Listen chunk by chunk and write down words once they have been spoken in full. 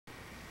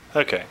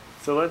Okay,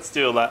 so let's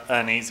do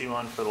an easy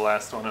one for the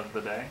last one of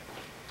the day.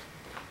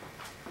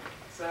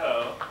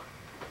 So,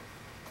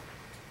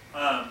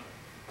 iron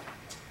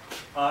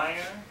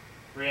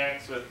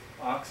reacts with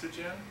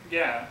oxygen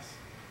gas,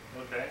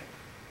 okay,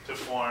 to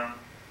form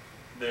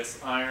this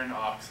iron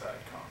oxide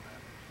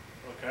compound,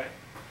 okay?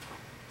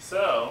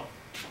 So,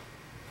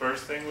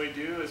 first thing we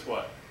do is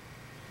what?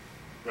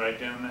 Write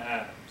down the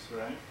atoms,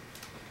 right?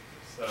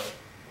 So,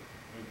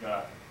 we've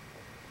got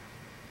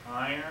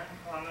iron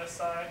on this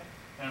side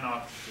and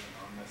oxygen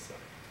on this side,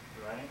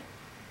 right?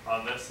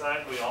 On this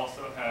side, we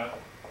also have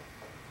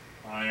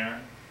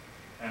iron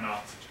and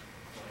oxygen,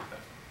 like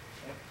that.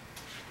 Okay.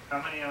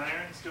 How many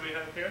irons do we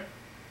have here?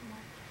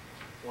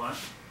 One.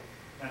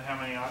 And how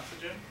many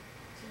oxygen?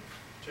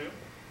 Two.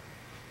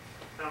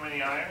 How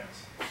many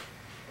irons?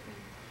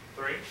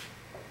 Three.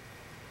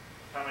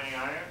 How many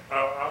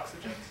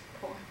oxygens?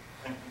 4.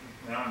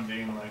 Now I'm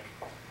being like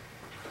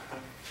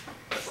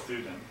a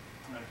student.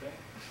 Okay.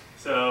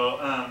 So,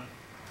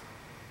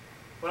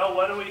 well,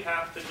 what do we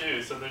have to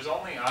do? So there's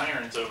only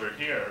irons over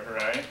here,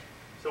 right?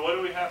 So what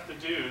do we have to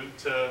do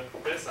to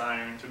this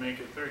iron to make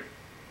it 3?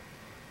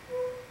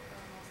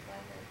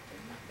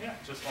 Yeah,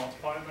 just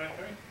multiply by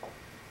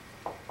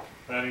 3.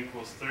 That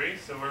equals 3.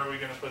 So where are we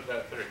going to put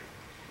that 3?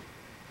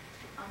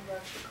 On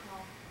the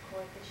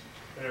coefficient.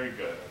 Very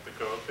good. At the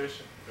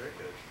coefficient. Very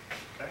good.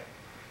 Okay.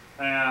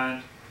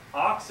 And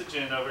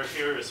oxygen over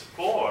here is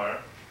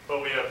 4,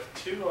 but we have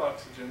 2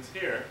 oxygens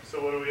here. So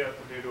what do we have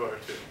to do to our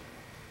 2?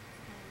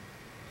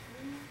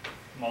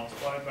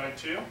 Multiply by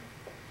 2.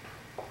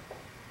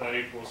 That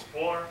equals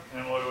 4.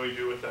 And what do we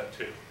do with that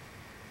 2?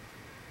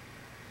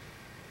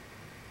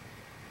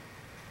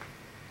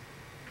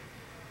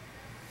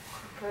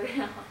 Put it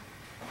on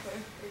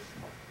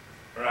coefficient.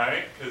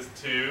 Right? Because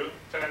 2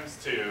 times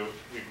 2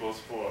 equals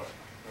 4.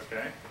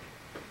 Okay?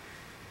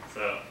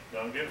 So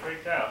don't get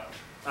freaked out.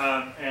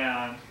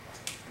 And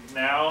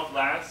now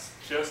last,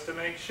 just to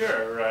make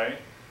sure, right?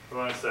 We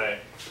want to say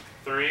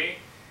 3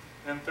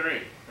 and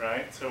 3,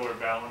 right? So we're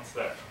balanced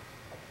there.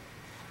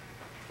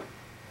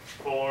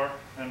 4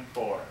 and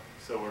 4,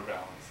 so we're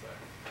balanced there.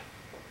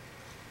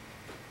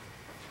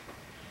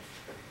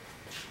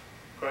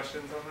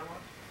 Questions on that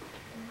one?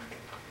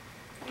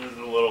 This is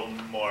a little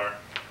more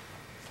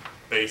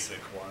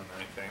basic one,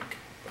 I think.